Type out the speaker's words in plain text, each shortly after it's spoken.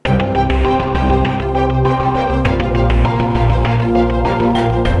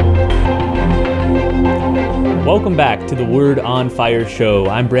Welcome back to the Word on Fire show.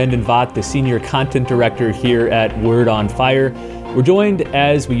 I'm Brandon Vaught, the Senior Content Director here at Word on Fire. We're joined,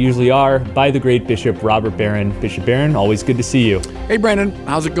 as we usually are, by the great Bishop Robert Barron. Bishop Barron, always good to see you. Hey, Brandon.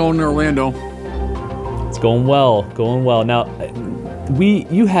 How's it going in Orlando? It's going well, going well. Now,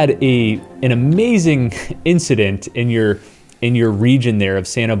 you had an amazing incident in your region there of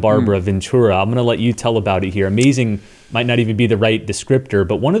Santa Barbara, Ventura. I'm going to let you tell about it here. Amazing might not even be the right descriptor,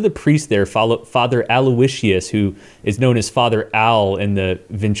 but one of the priests there, Father Aloysius, who is known as Father Al in the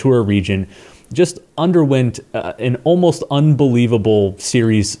Ventura region, just underwent an almost unbelievable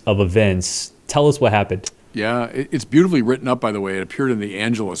series of events. Tell us what happened. Yeah, it's beautifully written up, by the way. It appeared in the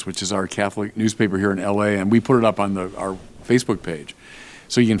Angelus, which is our Catholic newspaper here in L.A., and we put it up on our Facebook page.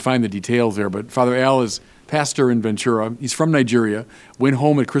 So you can find the details there. But Father Al is pastor in Ventura. He's from Nigeria, went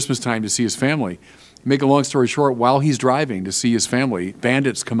home at Christmas time to see his family. Make a long story short, while he's driving to see his family,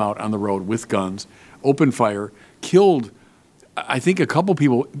 bandits come out on the road with guns, open fire, killed, I think, a couple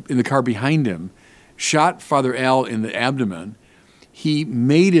people in the car behind him, shot Father Al in the abdomen. He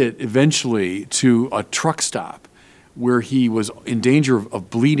made it eventually to a truck stop where he was in danger of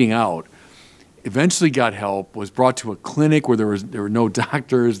bleeding out. Eventually got help, was brought to a clinic where there were no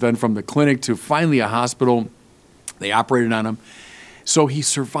doctors, then from the clinic to finally a hospital. They operated on him. So he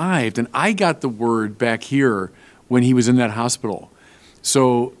survived, and I got the word back here when he was in that hospital.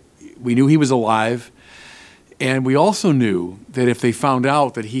 So we knew he was alive, and we also knew that if they found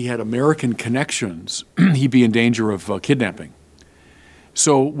out that he had American connections, he'd be in danger of kidnapping.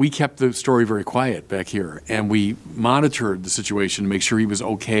 So we kept the story very quiet back here, and we monitored the situation to make sure he was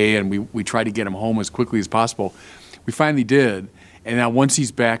okay, and we tried to get him home as quickly as possible. We finally did, and now once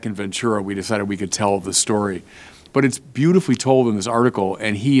he's back in Ventura, we decided we could tell the story. But it's beautifully told in this article,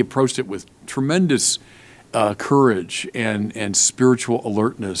 and he approached it with tremendous courage and spiritual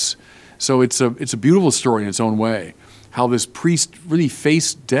alertness. So it's a beautiful story in its own way, how this priest really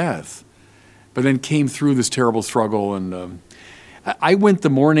faced death, but then came through this terrible struggle. And I went the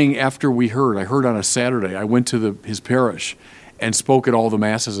morning after I heard on a Saturday, I went to his parish and spoke at all the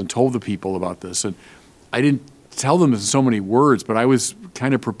masses and told the people about this. And I didn't tell them in so many words, but I was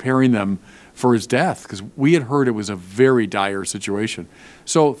kind of preparing them for his death, because we had heard it was a very dire situation.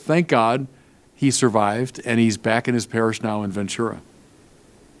 So thank God he survived, and he's back in his parish now in Ventura.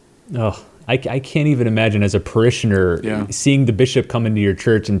 Oh, I can't even imagine as a parishioner seeing the bishop come into your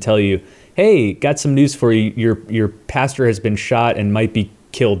church and tell you, hey, got some news for you. Your pastor has been shot and might be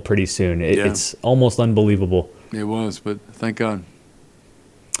killed pretty soon. It's almost unbelievable. It was, but thank God.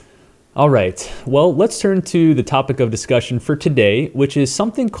 All right. Well, let's turn to the topic of discussion for today, which is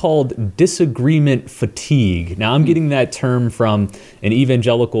something called disagreement fatigue. Now, I'm getting that term from an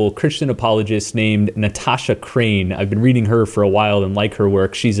evangelical Christian apologist named Natasha Crane. I've been reading her for a while and like her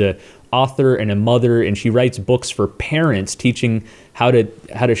work. She's an author and a mother, and she writes books for parents teaching how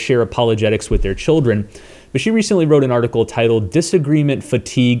to share apologetics with their children. But she recently wrote an article titled Disagreement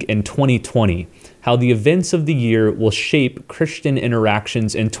Fatigue in 2020. How the events of the year will shape Christian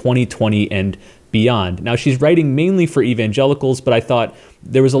interactions in 2020 and beyond. Now, she's writing mainly for evangelicals, but I thought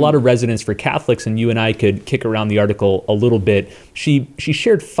there was a lot of resonance for Catholics, and you and I could kick around the article a little bit. She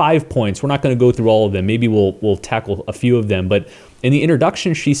shared 5 points. We're not going to go through all of them. Maybe we'll tackle a few of them. But in the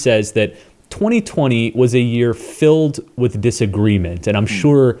introduction, she says that 2020 was a year filled with disagreement, and I'm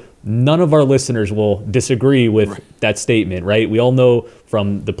sure none of our listeners will disagree with that statement, right? We all know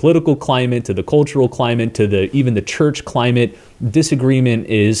from the political climate to the cultural climate to even the church climate, disagreement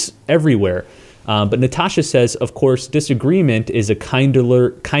is everywhere. But Natasha says, of course, disagreement is a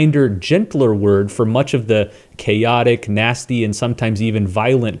kinder, gentler word for much of the chaotic, nasty, and sometimes even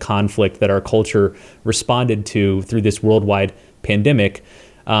violent conflict that our culture responded to through this worldwide pandemic.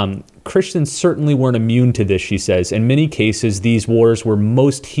 Christians certainly weren't immune to this, she says. In many cases, these wars were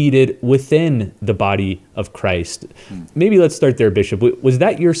most heated within the body of Christ. Maybe let's start there, Bishop. Was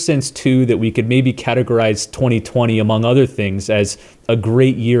that your sense, too, that we could maybe categorize 2020, among other things, as a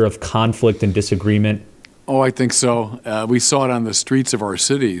great year of conflict and disagreement? Oh, I think so. We saw it on the streets of our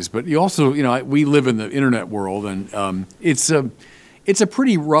cities. But you also, we live in the internet world, and it's a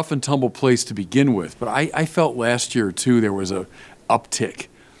pretty rough and tumble place to begin with. But I felt last year, too, there was a uptick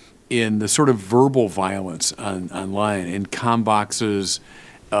in the sort of verbal violence online, in comm boxes,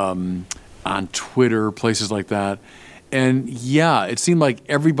 on Twitter, places like that. And it seemed like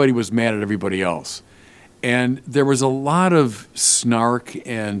everybody was mad at everybody else. And there was a lot of snark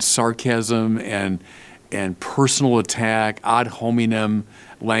and sarcasm and personal attack, ad hominem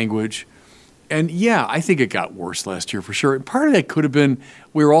language. And yeah, I think it got worse last year for sure. And part of that could have been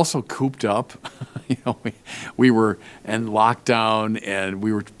we were also cooped up. We were in lockdown, and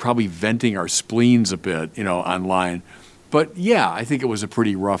we were probably venting our spleens a bit, online. But yeah, I think it was a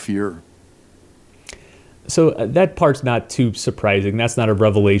pretty rough year. So that part's not too surprising. That's not a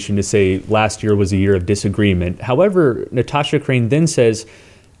revelation to say last year was a year of disagreement. However, Natasha Crain then says,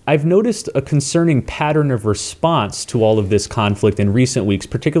 I've noticed a concerning pattern of response to all of this conflict in recent weeks,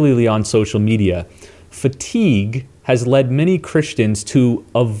 particularly on social media. Fatigue has led many Christians to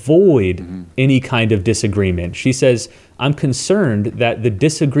avoid any kind of disagreement. She says, I'm concerned that the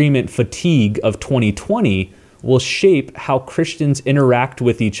disagreement fatigue of 2020 will shape how Christians interact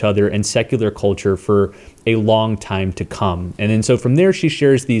with each other in secular culture for a long time to come. And then so from there, she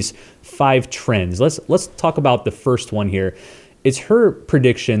shares these 5 trends. Let's talk about the first one here. It's her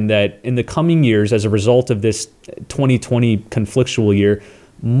prediction that in the coming years, as a result of this 2020 conflictual year,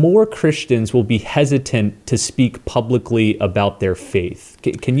 more Christians will be hesitant to speak publicly about their faith.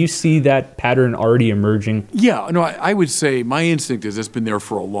 Can you see that pattern already emerging? Yeah, no, I would say my instinct is it's been there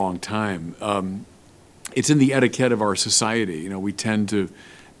for a long time. It's in the etiquette of our society. We tend to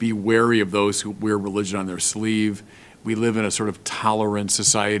be wary of those who wear religion on their sleeve. We live in a sort of tolerant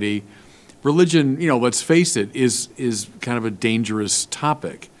society. Religion, let's face it, is kind of a dangerous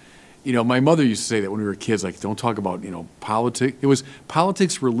topic. My mother used to say that when we were kids, like, don't talk about, politics. It was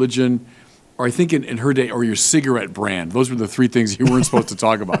politics, religion, or I think in her day, or your cigarette brand. Those were the 3 things you weren't supposed to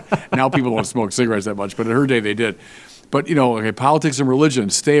talk about. Now people don't smoke cigarettes that much, but in her day they did. But, politics and religion,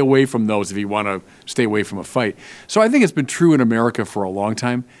 stay away from those if you want to stay away from a fight. So I think it's been true in America for a long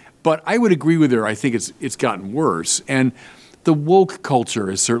time. But I would agree with her. I think it's gotten worse. And the woke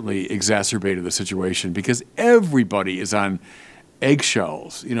culture has certainly exacerbated the situation because everybody is on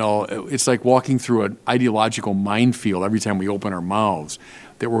eggshells. It's like walking through an ideological minefield every time we open our mouths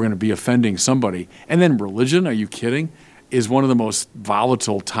that we're going to be offending somebody. And then religion, are you kidding, is one of the most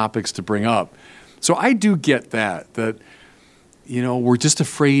volatile topics to bring up. So I do get that we're just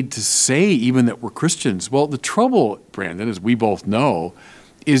afraid to say even that we're Christians. Well, the trouble, Brandon, as we both know,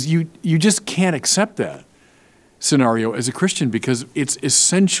 is you just can't accept that scenario as a Christian because it's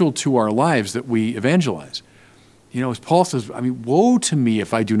essential to our lives that we evangelize. As Paul says, woe to me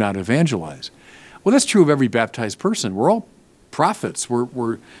if I do not evangelize. Well, that's true of every baptized person. We're all prophets.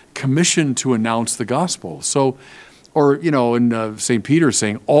 We're commissioned to announce the gospel. So, or, in St. Peter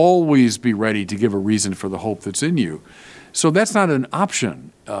saying, always be ready to give a reason for the hope that's in you. So that's not an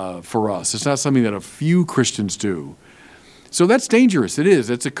option for us. It's not something that a few Christians do. So that's dangerous. It is.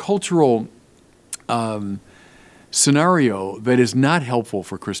 It's a cultural scenario that is not helpful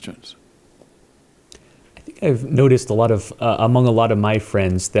for Christians. I think I've noticed among a lot of my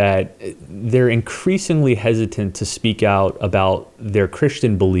friends that they're increasingly hesitant to speak out about their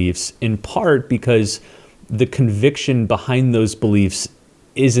Christian beliefs, in part because the conviction behind those beliefs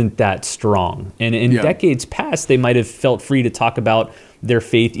isn't that strong. And in decades past, they might have felt free to talk about their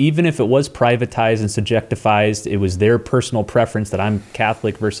faith, even if it was privatized and subjectified. It was their personal preference that I'm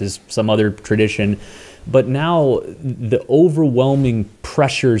Catholic versus some other tradition. But now the overwhelming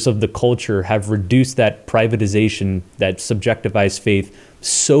pressures of the culture have reduced that privatization, that subjectivized faith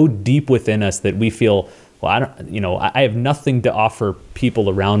so deep within us that we feel, well, I have nothing to offer people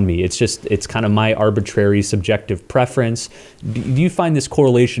around me. It's kind of my arbitrary subjective preference. Do you find this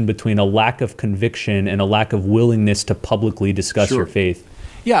correlation between a lack of conviction and a lack of willingness to publicly discuss your faith?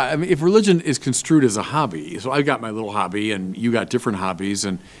 Yeah, if religion is construed as a hobby, so I've got my little hobby and you got different hobbies,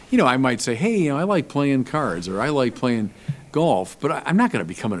 and I might say, hey, I like playing cards or I like playing golf, but I'm not going to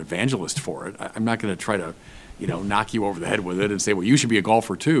become an evangelist for it. I'm not going to try to, knock you over the head with it and say, well, you should be a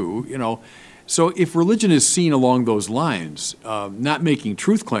golfer too, So if religion is seen along those lines, not making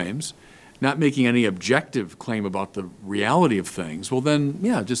truth claims, not making any objective claim about the reality of things, well then,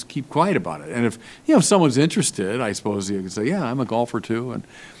 just keep quiet about it. And if someone's interested, I suppose you could say, yeah, I'm a golfer too.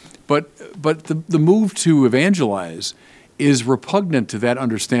 But the move to evangelize is repugnant to that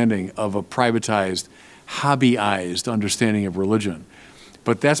understanding of a privatized, hobbyized understanding of religion.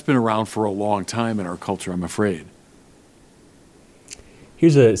 But that's been around for a long time in our culture, I'm afraid.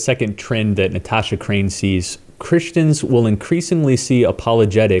 Here's a second trend that Natasha Crain sees. Christians will increasingly see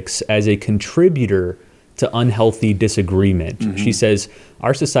apologetics as a contributor to unhealthy disagreement. Mm-hmm. She says,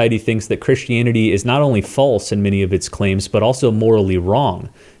 our society thinks that Christianity is not only false in many of its claims, but also morally wrong.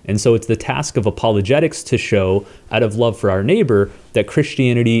 And so it's the task of apologetics to show, out of love for our neighbor, that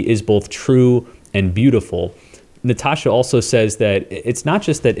Christianity is both true and beautiful. Natasha also says that it's not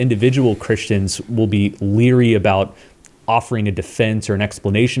just that individual Christians will be leery about offering a defense or an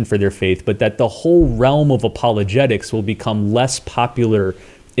explanation for their faith, but that the whole realm of apologetics will become less popular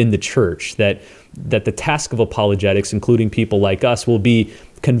in the church, that the task of apologetics, including people like us, will be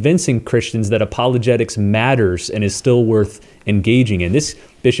convincing Christians that apologetics matters and is still worth engaging in. This,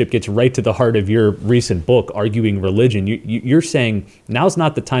 Bishop, gets right to the heart of your recent book, Arguing Religion. You're saying now's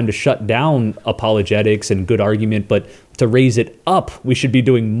not the time to shut down apologetics and good argument, but to raise it up. We should be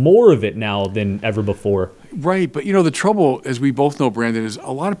doing more of it now than ever before. Right, but the trouble, as we both know, Brandon, is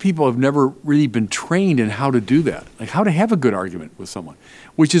a lot of people have never really been trained in how to do that, like how to have a good argument with someone,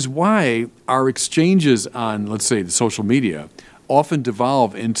 which is why our exchanges on, let's say, the social media often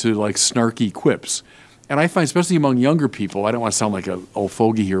devolve into like snarky quips. And I find, especially among younger people, I don't want to sound like an old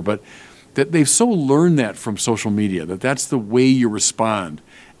fogey here, but that they've so learned that from social media, that that's the way you respond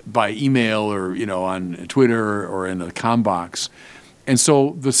by email or, on Twitter or in a comm box. And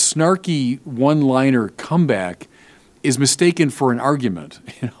so the snarky one-liner comeback is mistaken for an argument.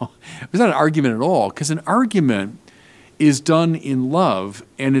 It's not an argument at all, because an argument is done in love,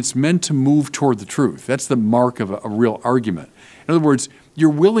 and it's meant to move toward the truth. That's the mark of a real argument. In other words, you're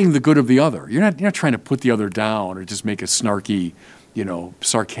willing the good of the other. You're not trying to put the other down or just make a snarky,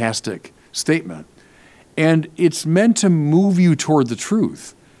 sarcastic statement. And it's meant to move you toward the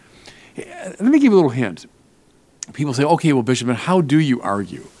truth. Let me give you a little hint. People say, okay, well, Bishop, how do you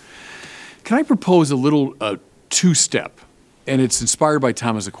argue? Can I propose a little two-step? And it's inspired by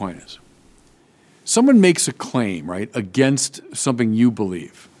Thomas Aquinas. Someone makes a claim, right, against something you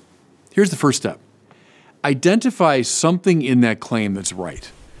believe. Here's the first step. Identify something in that claim that's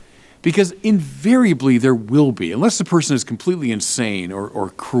right. Because invariably there will be, unless the person is completely insane or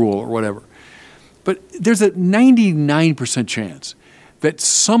cruel or whatever. But there's a 99% chance that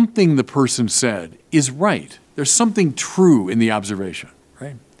something the person said is right. There's something true in the observation,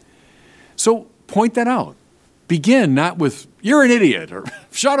 right? So point that out. Begin not with, you're an idiot, or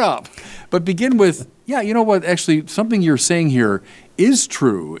shut up, but begin with, yeah, you know what, actually, something you're saying here is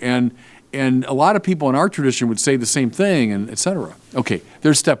true, and a lot of people in our tradition would say the same thing, and et cetera. Okay,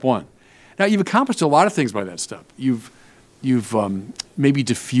 there's step one. Now, you've accomplished a lot of things by that step. You've maybe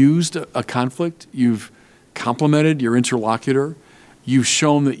diffused a conflict. You've complimented your interlocutor. You've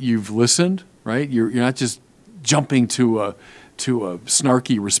shown that you've listened, right? You're not just jumping to a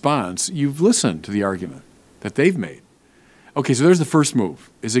snarky response. You've listened to the argument that they've made. Okay, so there's the first move,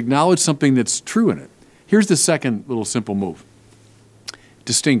 is acknowledge something that's true in it. Here's the second little simple move.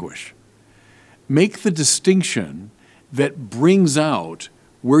 Distinguish. Make the distinction that brings out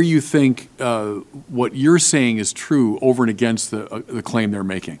where you think what you're saying is true over and against the claim they're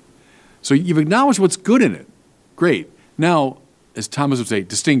making. So you've acknowledged what's good in it. Great. Now, as Thomas would say,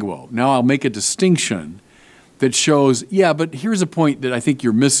 distinguo. Now I'll make a distinction that shows, yeah, but here's a point that I think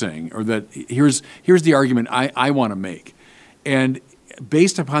you're missing, or that here's the argument I want to make. And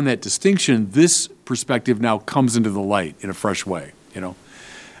based upon that distinction, this perspective now comes into the light in a fresh way,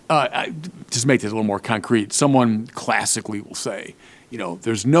 just make this a little more concrete. Someone classically will say,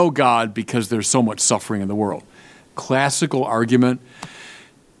 there's no God because there's so much suffering in the world. Classical argument,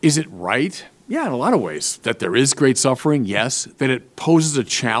 is it right? Yeah, in a lot of ways. That there is great suffering, yes. That it poses a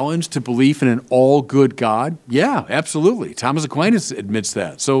challenge to belief in an all-good God? Yeah, absolutely. Thomas Aquinas admits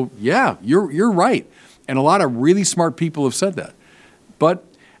that. So, yeah, you're right. And a lot of really smart people have said that. But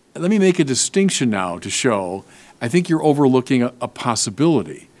let me make a distinction now to show, I think you're overlooking a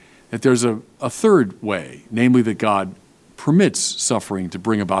possibility, that there's a third way, namely that God permits suffering to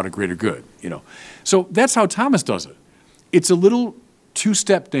bring about a greater good, So that's how Thomas does it. It's a little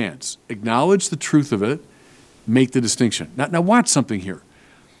two-step dance. Acknowledge the truth of it, make the distinction. Now watch something here.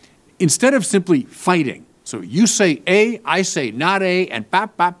 Instead of simply fighting, so you say A, I say not A, and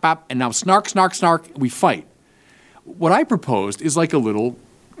bop, bop, bop, and now snark, snark, snark, we fight. What I proposed is like a little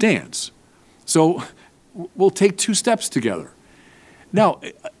dance. So we'll take two steps together. Now,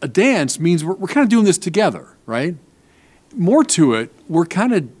 a dance means we're kind of doing this together, right? More to it, we're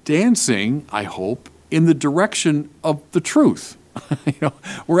kind of dancing, I hope, in the direction of the truth.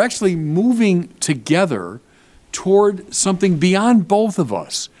 We're actually moving together toward something beyond both of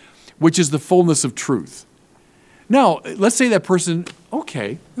us, which is the fullness of truth. Now, let's say that person,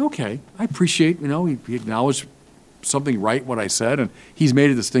 okay, I appreciate, he acknowledged something right, what I said, and he's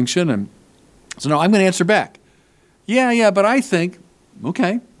made a distinction, and so now I'm going to answer back. Yeah, but I think,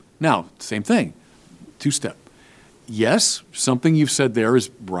 okay. Now, same thing, two-step. Yes, something you've said there is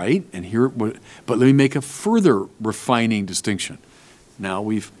right, but let me make a further refining distinction. Now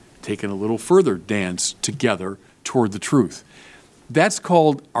we've taken a little further dance together toward the truth. That's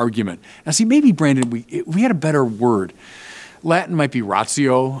called argument. Now see, maybe, Brandon, we had a better word. Latin might be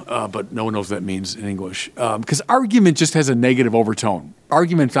ratio, but no one knows what that means in English. Because argument just has a negative overtone.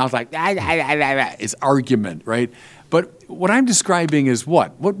 Argument sounds like, it's argument, right? But what I'm describing is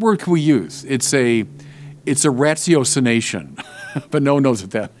what? What word can we use? It's a ratiocination, but no one knows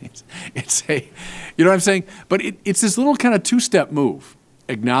what that means. You know what I'm saying? But it's this little kind of two-step move.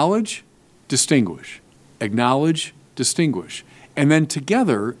 Acknowledge, distinguish. Acknowledge, distinguish. And then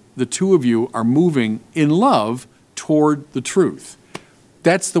together, the two of you are moving in love toward the truth.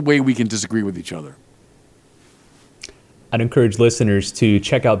 That's the way we can disagree with each other. I'd encourage listeners to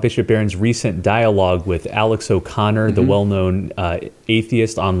check out Bishop Barron's recent dialogue with Alex O'Connor, the well-known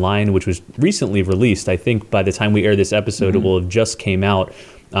atheist online, which was recently released. I think by the time we air this episode, it will have just came out.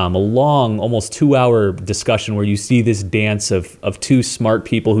 A long, almost 2-hour discussion where you see this dance of two smart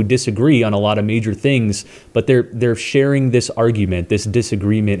people who disagree on a lot of major things, but they're sharing this argument, this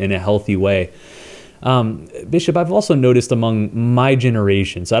disagreement in a healthy way. Bishop, I've also noticed among my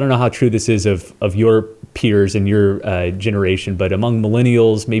generation, so I don't know how true this is of your peers and your generation, but among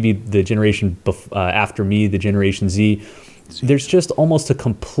millennials, maybe the generation after me, the Generation Z, there's just almost a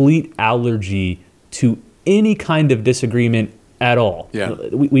complete allergy to any kind of disagreement at all. Yeah.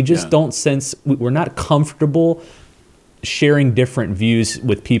 We just don't sense, we're not comfortable sharing different views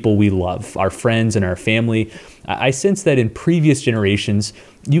with people we love, our friends and our family. I sense that in previous generations,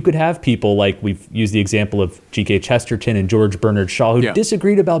 you could have people like we've used the example of G.K. Chesterton and George Bernard Shaw who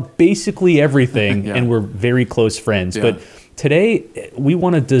disagreed about basically everything and were very close friends. But today, we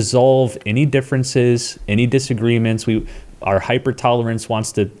want to dissolve any differences, any disagreements. Our hyper-tolerance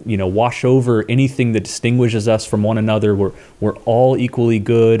wants to, wash over anything that distinguishes us from one another. We're all equally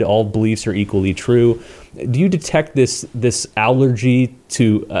good. All beliefs are equally true. Do you detect this allergy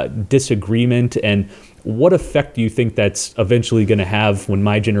to disagreement, and what effect do you think that's eventually going to have when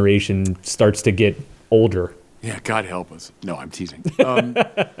my generation starts to get older? Yeah, God help us. No, I'm teasing. Brandon,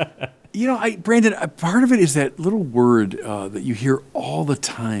 part of it is that little word that you hear all the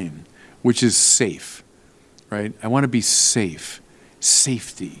time, which is safe. Right? I want to be safe,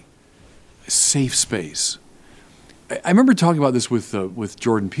 safety, safe space. I remember talking about this with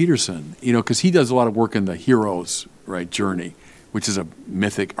Jordan Peterson, because he does a lot of work in the hero's journey, which is a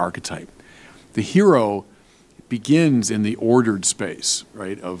mythic archetype. The hero begins in the ordered space,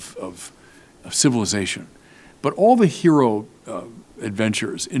 right, of civilization, but all the hero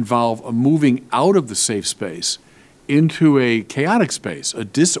adventures involve a moving out of the safe space into a chaotic space, a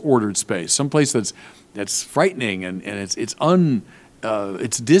disordered space, someplace that's frightening and it's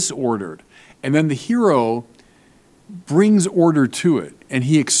disordered. And then the hero brings order to it, and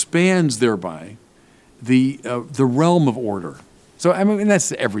he expands thereby the realm of order. So I mean,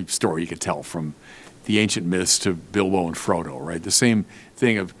 that's every story you could tell from the ancient myths to Bilbo and Frodo, right? The same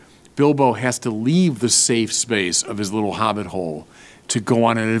thing of Bilbo has to leave the safe space of his little hobbit hole to go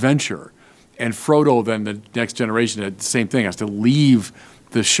on an adventure. And Frodo, then the next generation, the same thing, has to leave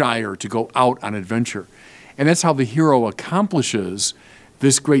the Shire to go out on adventure. And that's how the hero accomplishes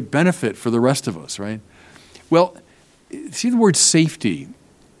this great benefit for the rest of us, right? Well, see the word safety.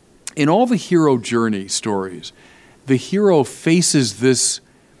 In all the hero journey stories, the hero faces this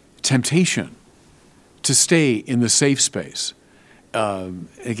temptation to stay in the safe space.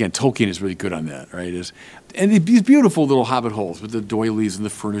 Again, Tolkien is really good on that, right? And these beautiful little hobbit holes with the doilies and the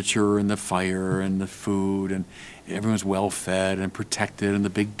furniture and the fire and the food, and everyone's well fed and protected, and the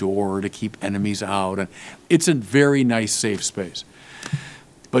big door to keep enemies out. And it's a very nice, safe space.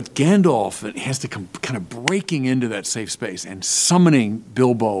 But Gandalf has to come kind of breaking into that safe space and summoning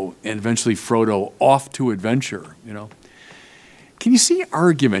Bilbo and eventually Frodo off to adventure, Can you see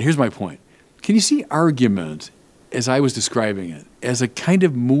argument? Here's my point. Can you see argument, as I was describing it, as a kind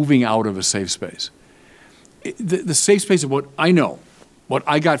of moving out of a safe space? The safe space of what I know, what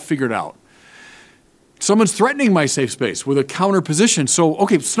I got figured out. Someone's threatening my safe space with a counter position. So,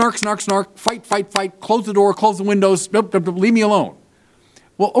 okay, snark, fight, close the door, close the windows, leave me alone.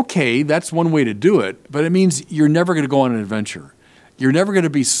 Well, okay, that's one way to do it, but it means you're never going to go on an adventure. You're never going to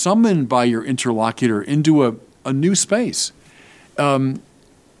be summoned by your interlocutor into a new space.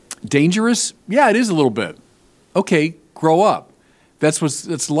 Dangerous? Yeah, it is a little bit. Okay, grow up.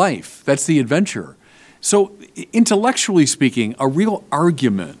 That's life. That's the adventure. So intellectually speaking, a real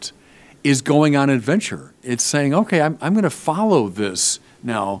argument is going on adventure. It's saying, okay, I'm going to follow this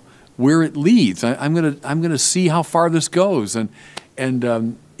now where it leads. I'm going to see how far this goes, and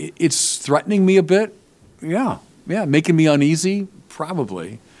it's threatening me a bit. Yeah, making me uneasy,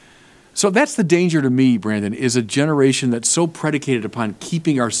 probably. So that's the danger to me, Brandon, is a generation that's so predicated upon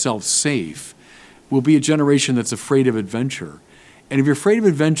keeping ourselves safe will be a generation that's afraid of adventure. And if you're afraid of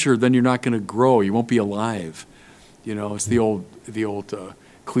adventure, then you're not going to grow. You won't be alive. It's the old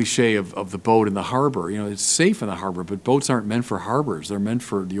cliche of the boat in the harbor. It's safe in the harbor, but boats aren't meant for harbors. They're meant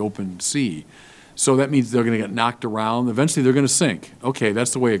for the open sea. So that means they're going to get knocked around. Eventually, they're going to sink. Okay,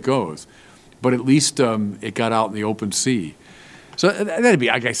 that's the way it goes. But at least it got out in the open sea. So that'd be,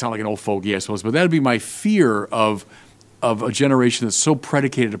 I sound like an old fogey, I suppose, but that'd be my fear of a generation that's so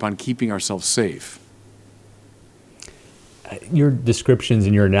predicated upon keeping ourselves safe. Your descriptions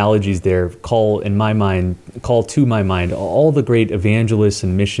and your analogies there call to my mind all the great evangelists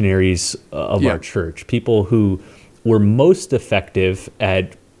and missionaries of our church, people who were most effective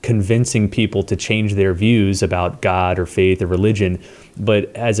at convincing people to change their views about God or faith or religion,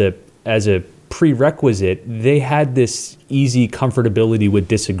 but as a prerequisite, they had this easy comfortability with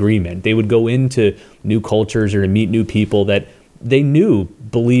disagreement. They would go into new cultures or to meet new people that they knew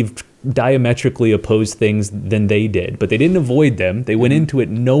believed diametrically opposed things than they did, but they didn't avoid them. They went into it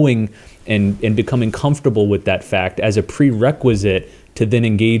knowing and becoming comfortable with that fact as a prerequisite to then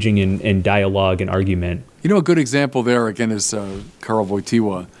engaging in dialogue and argument. You know, a good example there, again, is Karol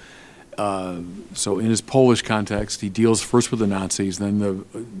Wojtyła. So in his Polish context, he deals first with the Nazis, then the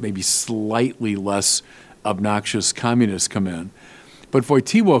maybe slightly less obnoxious communists come in. But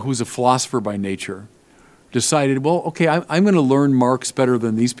Wojtyła, who's a philosopher by nature, decided, well, okay, I'm going to learn Marx better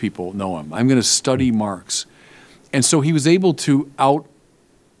than these people know him. I'm going to study Marx. And so he was able to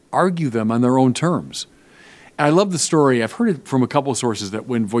out-argue them on their own terms. And I love the story. I've heard it from a couple of sources that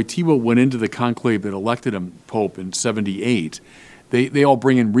when Wojtyła went into the conclave that elected him Pope in 78, they all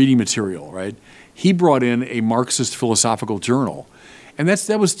bring in reading material, right? He brought in a Marxist philosophical journal. And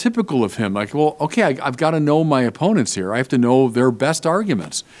that was typical of him. Like, well, okay, I've got to know my opponents here. I have to know their best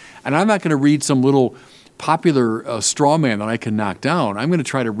arguments. And I'm not going to read some little popular straw man that I can knock down. I'm going to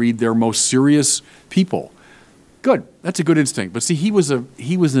try to read their most serious people. Good. That's a good instinct. But see, he was an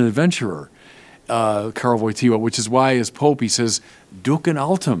adventurer, Karol Wojtyła, which is why as Pope he says, "Duc in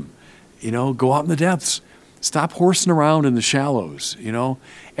altum," go out in the depths. Stop horsing around in the shallows,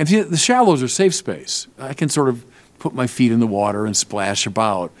 And see, the shallows are safe space. I can sort of put my feet in the water and splash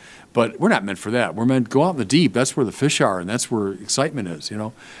about. But we're not meant for that. We're meant to go out in the deep. That's where the fish are, and that's where excitement is,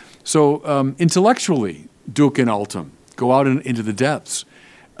 So intellectually, duc in altum, go out into the depths.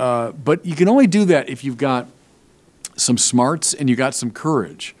 But you can only do that if you've got some smarts and you got some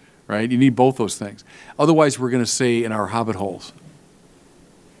courage, right? You need both those things. Otherwise, we're going to stay in our hobbit holes.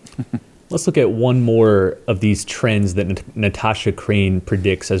 Let's look at one more of these trends that Natasha Crane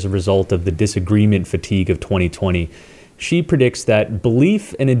predicts as a result of the disagreement fatigue of 2020. She predicts that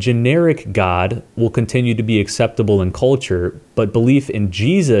belief in a generic God will continue to be acceptable in culture, but belief in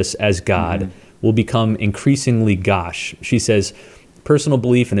Jesus as God will become increasingly gauche. She says personal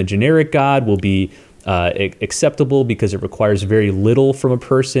belief in a generic God will be acceptable because it requires very little from a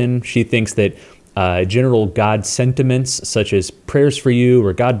person. She thinks that general God sentiments such as prayers for you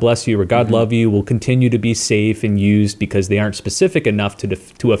or God bless you or God love you will continue to be safe and used because they aren't specific enough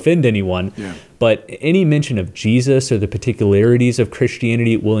to offend anyone. Yeah. But any mention of Jesus or the particularities of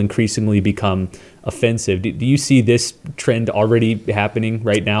Christianity will increasingly become offensive. Do you see this trend already happening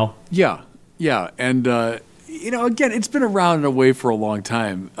right now? Yeah. And, again, it's been around in a way for a long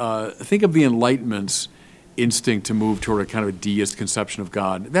time. Think of the Enlightenment's instinct to move toward a kind of a deist conception of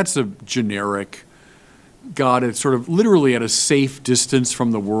God. That's a generic God. It's sort of literally at a safe distance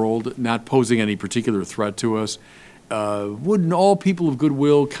from the world, not posing any particular threat to us. Wouldn't all people of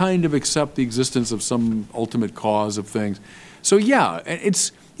goodwill kind of accept the existence of some ultimate cause of things? So yeah,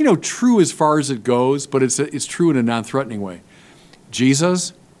 it's true as far as it goes, but it's true in a non-threatening way.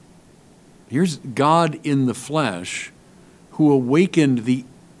 Jesus, here's God in the flesh who awakened the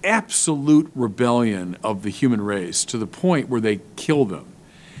absolute rebellion of the human race to the point where they kill them.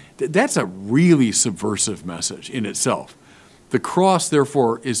 That's a really subversive message in itself. The cross,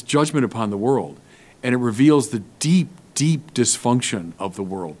 therefore, is judgment upon the world, and it reveals the deep, deep dysfunction of the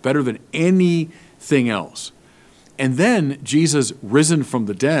world, better than anything else. And then Jesus risen from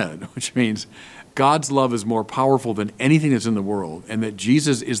the dead, which means God's love is more powerful than anything that's in the world, and that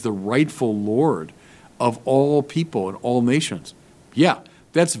Jesus is the rightful Lord of all people and all nations. Yeah,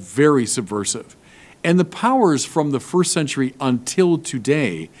 that's very subversive. And the powers from the first century until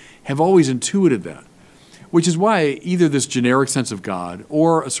today have always intuited that, which is why either this generic sense of God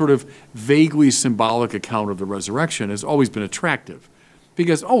or a sort of vaguely symbolic account of the resurrection has always been attractive.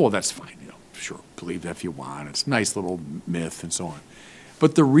 Because, that's fine, sure, believe that if you want. It's a nice little myth and so on.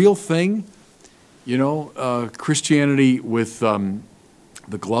 But the real thing, Christianity with the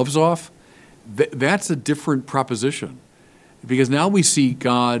gloves off, that's a different proposition. Because now we see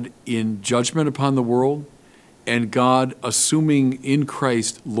God in judgment upon the world and God assuming in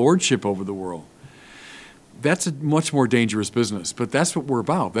Christ lordship over the world. That's a much more dangerous business, but that's what we're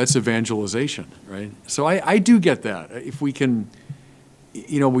about. That's evangelization, right? So I do get that. If we can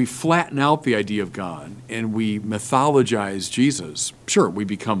we flatten out the idea of God and we mythologize Jesus, sure, we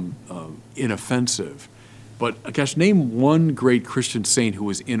become inoffensive. But gosh, name one great Christian saint who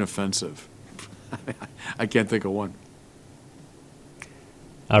was inoffensive. I can't think of one.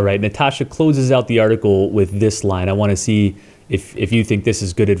 All right, Natasha closes out the article with this line. I want to see if you think this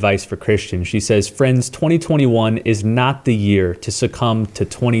is good advice for Christians. She says, friends, 2021 is not the year to succumb to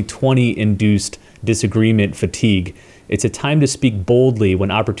 2020-induced disagreement fatigue. It's a time to speak boldly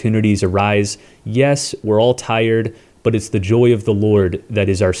when opportunities arise. Yes, we're all tired, but it's the joy of the Lord that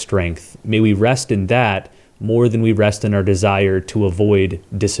is our strength. May we rest in that more than we rest in our desire to avoid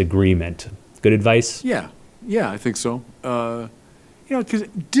disagreement. Good advice? Yeah, I think so. Because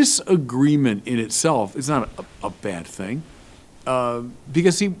disagreement in itself is not a bad thing.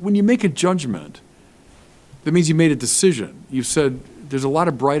 Because, see, when you make a judgment, that means you made a decision. You said, there's a lot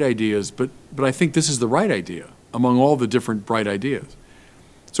of bright ideas, but I think this is the right idea among all the different bright ideas.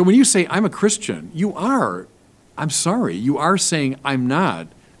 So when you say, I'm a Christian, you are saying, I'm not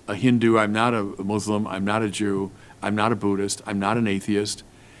a Hindu, I'm not a Muslim, I'm not a Jew, I'm not a Buddhist, I'm not an atheist.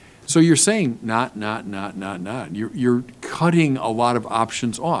 So you're saying not. You're cutting a lot of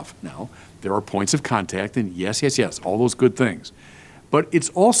options off. Now, there are points of contact, and yes, all those good things. But it's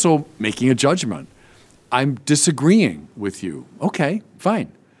also making a judgment. I'm disagreeing with you. Okay,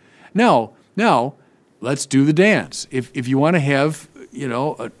 fine. Now, let's do the dance. If you want to have,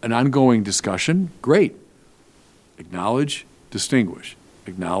 an ongoing discussion, great. Acknowledge, distinguish.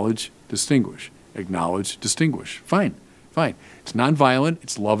 Acknowledge, distinguish. Acknowledge, distinguish. Fine. It's nonviolent,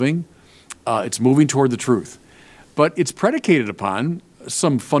 it's loving, it's moving toward the truth. But it's predicated upon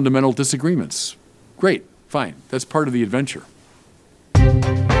some fundamental disagreements. Great, fine. That's part of the adventure.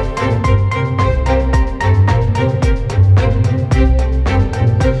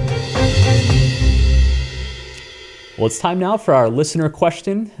 Well, it's time now for our listener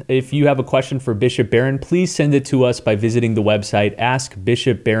question. If you have a question for Bishop Barron, please send it to us by visiting the website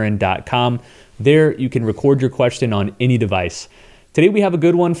askbishopbarron.com. There, you can record your question on any device. Today, we have a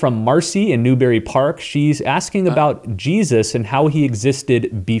good one from Marcy in Newbury Park. She's asking about Jesus and how he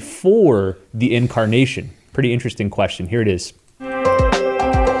existed before the incarnation. Pretty interesting question. Here it is.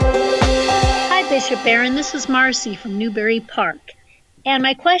 Hi, Bishop Barron. This is Marcy from Newbury Park. And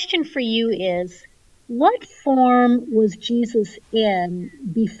my question for you is, what form was Jesus in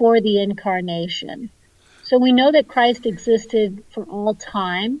before the incarnation? So we know that Christ existed for all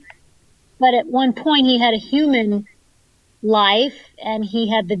time, but at one point he had a human life and he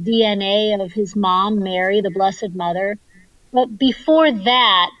had the DNA of his mom, Mary, the Blessed Mother. But before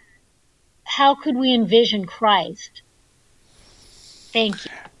that, how could we envision Christ? Thank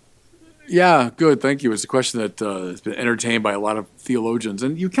you. Yeah, good. Thank you. It's a question that has been entertained by a lot of theologians,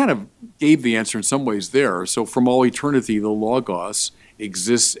 and you kind of gave the answer in some ways there. So from all eternity, the Logos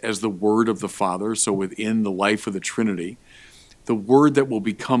exists as the Word of the Father, so within the life of the Trinity. The Word that will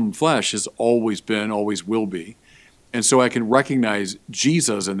become flesh has always been, always will be. And so I can recognize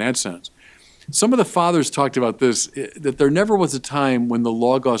Jesus in that sense. Some of the fathers talked about this, that there never was a time when the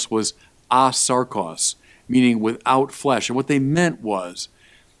Logos was asarkos, meaning without flesh. And what they meant was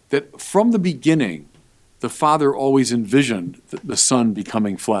that from the beginning, the Father always envisioned the Son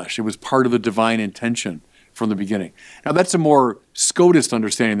becoming flesh. It was part of the divine intention from the beginning. Now, that's a more Scotist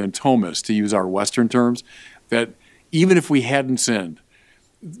understanding than Thomist, to use our Western terms, that even if we hadn't sinned,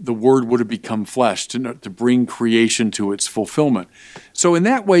 the Word would have become flesh to bring creation to its fulfillment. So in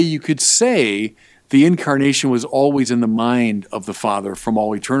that way, you could say the incarnation was always in the mind of the Father from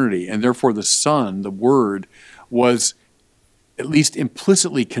all eternity, and therefore the Son, the Word, was at least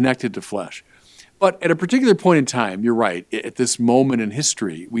implicitly connected to flesh. But at a particular point in time, you're right, at this moment in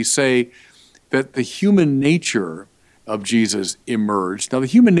history, we say that the human nature of Jesus emerged. Now, the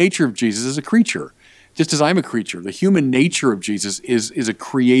human nature of Jesus is a creature, just as I'm a creature. The human nature of Jesus is a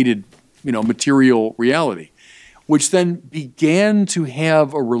created, material reality, which then began to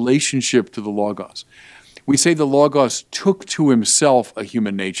have a relationship to the Logos. We say the Logos took to himself a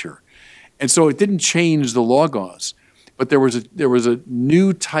human nature. And so it didn't change the Logos, but there was a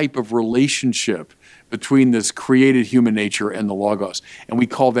new type of relationship between this created human nature and the Logos, and we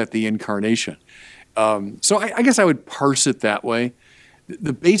call that the incarnation. So I guess I would parse it that way.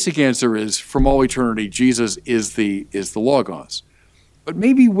 The basic answer is, from all eternity, Jesus is the Logos. But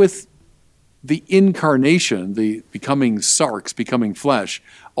maybe with the incarnation, the becoming sarx, becoming flesh,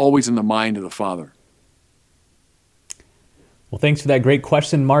 always in the mind of the Father. Well, thanks for that great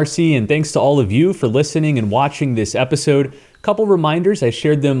question, Marcy, and thanks to all of you for listening and watching this episode. Couple reminders, I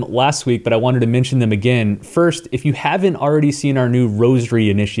shared them last week, but I wanted to mention them again. First, if you haven't already seen our new Rosary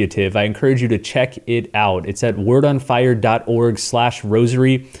initiative, I encourage you to check it out. It's at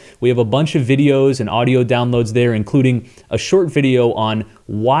wordonfire.org/rosary. We have a bunch of videos and audio downloads there, including a short video on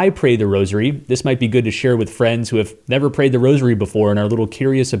why pray the Rosary. This might be good to share with friends who have never prayed the Rosary before and are a little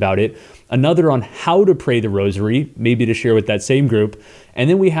curious about it. Another on how to pray the Rosary, maybe to share with that same group. And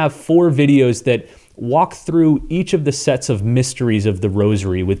then we have 4 videos that walk through each of the sets of mysteries of the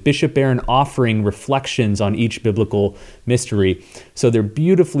Rosary, with Bishop Barron offering reflections on each biblical mystery. So they're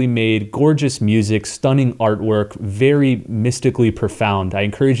beautifully made, gorgeous music, stunning artwork, very mystically profound. I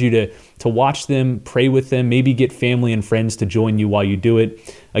encourage you to watch them, pray with them, maybe get family and friends to join you while you do it.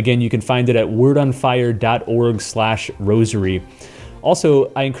 Again, you can find it at wordonfire.org/rosary.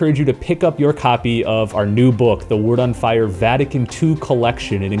 Also, I encourage you to pick up your copy of our new book, the Word on Fire Vatican II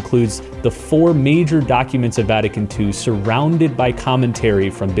Collection. It includes the 4 major documents of Vatican II, surrounded by commentary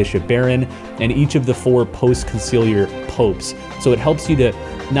from Bishop Barron and each of the 4 post-conciliar popes. So it helps you to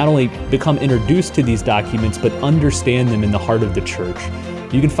not only become introduced to these documents, but understand them in the heart of the Church.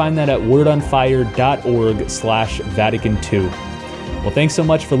 You can find that at wordonfire.org/Vatican II. Well, thanks so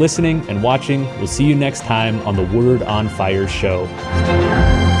much for listening and watching. We'll see you next time on the Word on Fire show.